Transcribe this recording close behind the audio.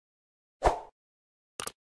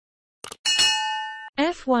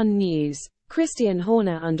F1 news: Christian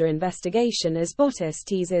Horner under investigation as Bottas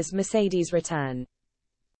teases Mercedes' return.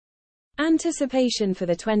 Anticipation for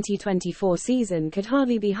the 2024 season could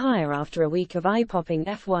hardly be higher after a week of eye-popping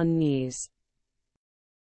F1 news.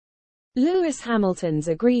 Lewis Hamilton's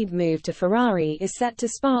agreed move to Ferrari is set to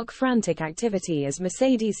spark frantic activity as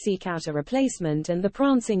Mercedes seek out a replacement, and the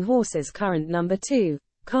prancing horse's current number 2,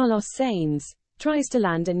 Carlos Sainz, tries to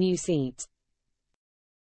land a new seat.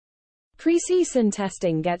 Pre-season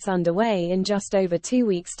testing gets underway in just over 2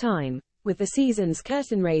 weeks' time, with the season's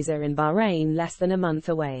curtain raiser in Bahrain less than a month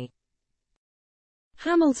away.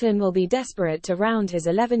 Hamilton will be desperate to round his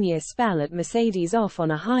 11-year spell at Mercedes off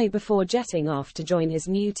on a high before jetting off to join his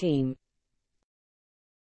new team.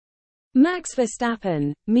 Max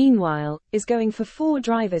Verstappen, meanwhile, is going for 4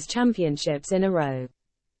 drivers' championships in a row.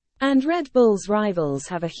 And Red Bull's rivals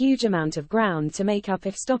have a huge amount of ground to make up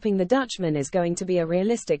if stopping the Dutchman is going to be a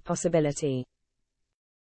realistic possibility.